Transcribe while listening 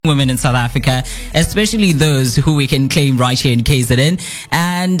women in South Africa, especially those who we can claim right here in KZN.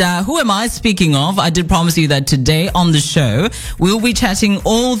 And who am I speaking of? I did promise you that today on the show, we'll be chatting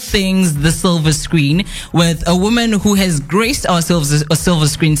all things the silver screen with a woman who has graced our silver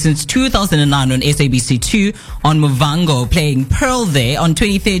screen since 2009 on SABC2 on Muvhango, playing Pearl there. On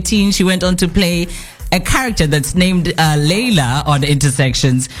 2013, she went on to play a character that's named Layla on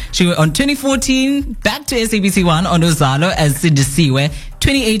Intersections. She went on 2014 back to SABC1 on Uzalo as Sindisiwe.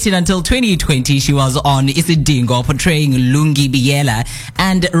 2018 until 2020, she was on Isidingo portraying Lungi Biela.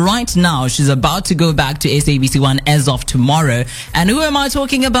 And right now, she's about to go back to SABC1 as of tomorrow. And who am I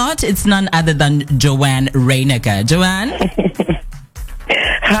talking about? It's none other than Joanne Reyneke. Joanne?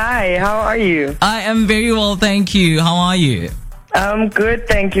 Hi, how are you? I am very well, thank you. How are you? I'm good,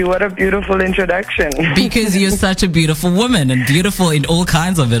 thank you. What a beautiful introduction. Because you're such a beautiful woman, and beautiful in all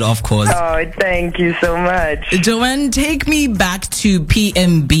kinds of it, of course. Oh, thank you so much. Joanne, take me back to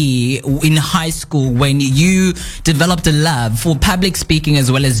PMB in high school when you developed a love for public speaking as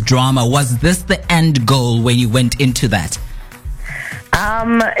well as drama. Was this the end goal when you went into that?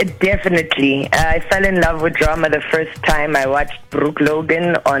 Definitely. I fell in love with drama the first time I watched Brooke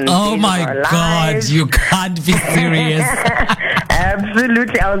Logan on Oh my God, you can't be serious.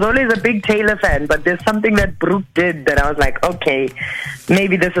 Absolutely. I was always a big Taylor fan, but there's something that Brooke did that I was like, okay,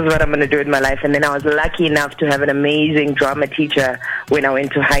 maybe this is what I'm going to do in my life. And then I was lucky enough to have an amazing drama teacher when I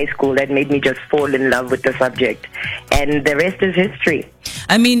went to high school that made me just fall in love with the subject. And the rest is history.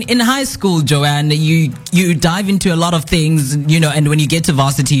 I mean, in high school, Joanne, you dive into a lot of things, and when you get to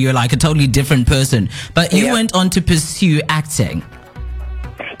varsity, you're like a totally different person. But you went on to pursue acting.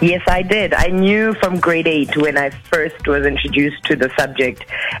 Yes, I did. I knew from grade 8 when I first was introduced to the subject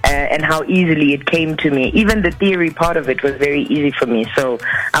and how easily it came to me. Even the theory part of it was very easy for me. So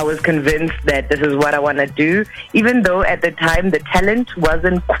I was convinced that this is what I want to do. Even though at the time the talent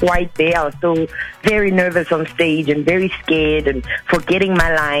wasn't quite there, I was still very nervous on stage and very scared and forgetting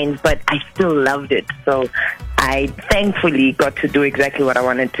my lines, but I still loved it. So I thankfully got to do exactly what I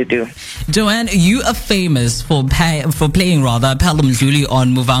wanted to do. Joanne, you are famous for playing Pelham Julie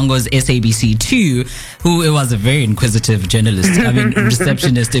on Muvhango's SABC2, who was a very inquisitive journalist. I mean,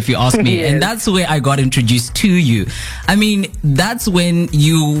 receptionist, if you ask me. Yes. And that's where I got introduced to you. I mean, that's when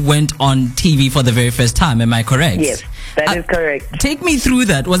you went on TV for the very first time. Am I correct? Yes. That is correct. Take me through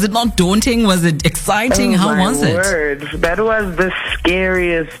that. Was it not daunting? Was it exciting? How was it? Word. That was the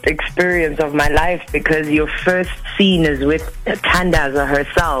scariest experience of my life because your first scene is with Tandaza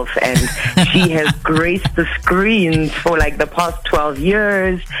herself, and she has graced the screens for like the past 12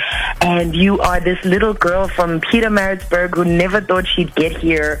 years. And you are this little girl from Pietermaritzburg who never thought she'd get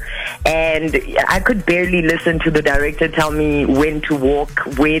here. And I could barely listen to the director tell me when to walk,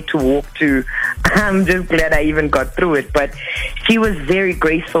 where to walk to. I'm just glad I even got through it. But she was very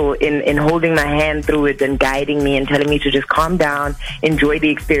graceful in holding my hand through it and guiding me and telling me to just calm down, enjoy the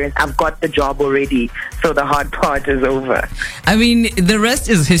experience. I've got the job already, so the hard part is over. I mean, the rest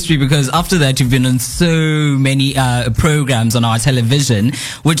is history because after that you've been on so many programs on our television,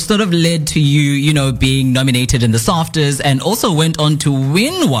 which sort of led to you, being nominated in the SAFTAs and also went on to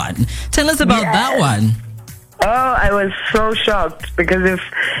win one. Tell us about that one. Oh, I was so shocked because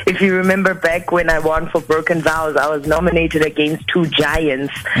if you remember back when I won for Broken Vows, I was nominated against two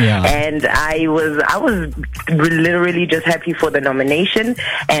giants, and I was literally just happy for the nomination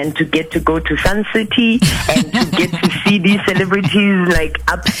and to get to go to Sun City and to get to see these celebrities like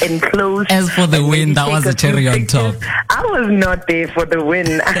up and close. As for the win, that was a cherry on top. I was not there for the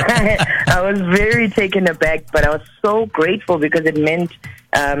win. I was very taken aback, but I was so grateful because it meant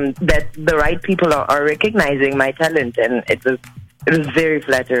that the right people are recognizing my talent, and it was very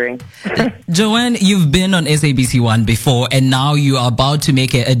flattering. Joanne, you've been on SABC1 before, and now you are about to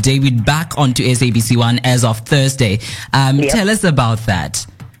make a debut back onto SABC1 as of Thursday. Tell us about that.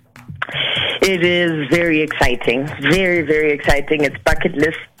 It is very exciting. Very, very exciting. It's bucket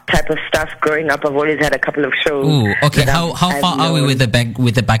list type of stuff. Growing up, I've always had a couple of shows. Ooh, okay. How far are we with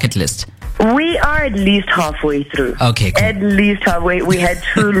the bucket list? We are at least halfway through. Okay, cool. At least halfway. We had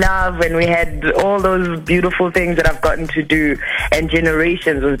True Love and we had all those beautiful things that I've gotten to do. And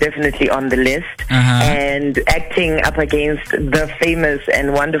Generations was definitely on the list. And acting up against the famous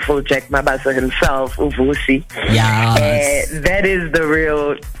and wonderful Jack Mabaso himself, Uvusi. Yes. That is the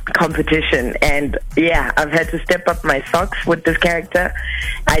real competition. And yeah, I've had to step up my socks with this character.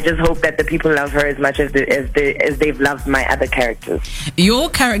 I just hope that the people love her as much as they've loved my other characters. Your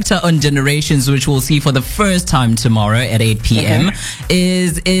character on Generations generations, which we'll see for the first time tomorrow at 8 p.m.,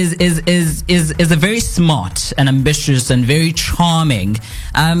 is a very smart and ambitious and very charming.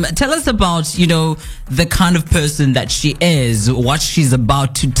 Tell us about, the kind of person that she is, what she's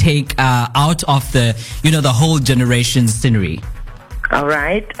about to take out of the whole generation's scenery. All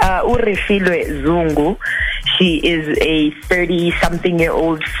right. Urifilwe Zungu. She is a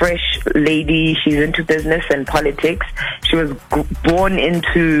 30-something-year-old fresh lady. She's into business and politics. She was born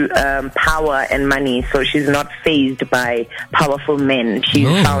into power and money, so she's not fazed by powerful men. She's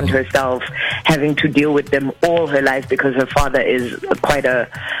found herself having to deal with them all her life because her father is quite a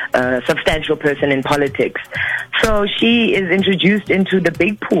substantial person in politics. So she is introduced into the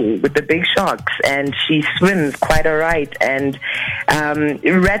big pool with the big sharks, and she swims quite all right, and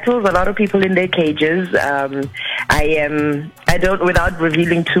rattles a lot of people in their cages. Without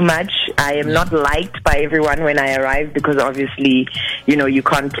revealing too much, I am not liked by everyone when I arrive because obviously, you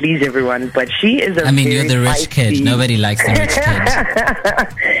can't please everyone. But she is you're the rich kid. Nobody likes the rich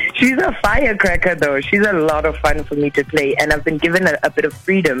kid. She's a firecracker, though. She's a lot of fun for me to play, and I've been given a bit of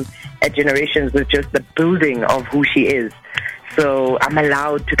freedom at Generations with just the building of who she is. So I'm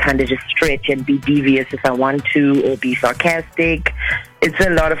allowed to kind of just stretch and be devious if I want to, or be sarcastic. It's a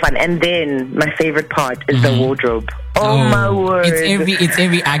lot of fun. And then my favorite part is the wardrobe. Oh my word. It's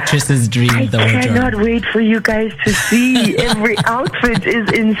every actress's dream, the wardrobe. I cannot wait for you guys to see. Every outfit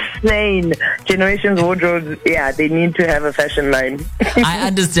is insane. Generations wardrobes, they need to have a fashion line. I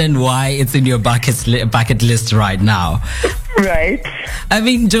understand why it's in your bucket list right now. Right.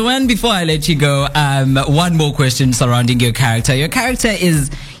 Joanne, before I let you go, one more question surrounding your character. Your character is,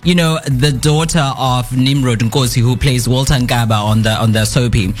 the daughter of Nimrod Nkosi, who plays Walter Nkaba on the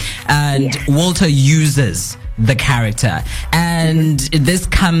soapy. And Walter uses the character. And this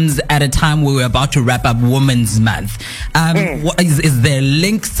comes at a time where we're about to wrap up Women's Month. Is there a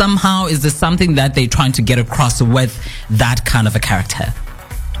link somehow? Is there something that they're trying to get across with that kind of a character?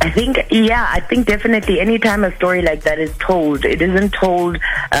 I think definitely anytime a story like that is told, it isn't told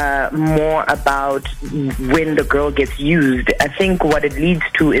more about when the girl gets used. I think what it leads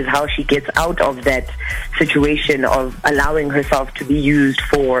to is how she gets out of that situation of allowing herself to be used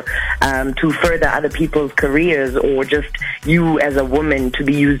for to further other people's careers, or just you as a woman to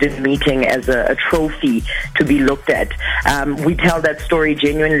be used in a meeting as a trophy to be looked at. We tell that story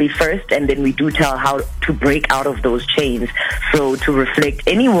genuinely first, and then we do tell how to break out of those chains. So to reflect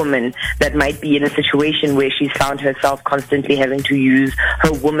any woman that might be in a situation where she's found herself constantly having to use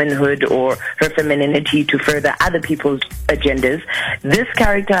her womanhood or her femininity to further other people's agendas. This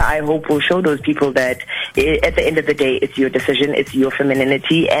character, I hope, will show those people that at the end of the day, it's your decision, it's your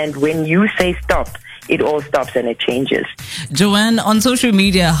femininity, and when you say stop, it all stops and it changes. Joanne, on social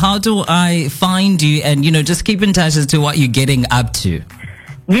media, how do I find you and, just keep in touch as to what you're getting up to?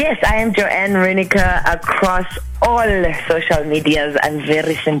 Yes, I am Joanne Renica across all social medias. I'm a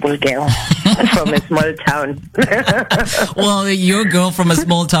very simple girl from a small town. Well, you're a girl from a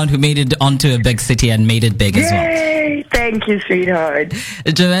small town who made it onto a big city and made it big as well. Yay! Thank you, sweetheart.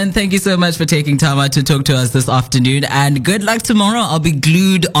 Joanne, thank you so much for taking time out to talk to us this afternoon, and good luck tomorrow. I'll be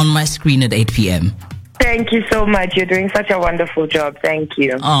glued on my screen at 8 p.m. Thank you so much. You're doing such a wonderful job. Thank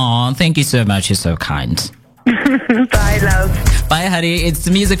you. Oh, thank you so much. You're so kind. Bye, love. Bye, Hari. It's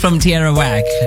music from Tierra Whack.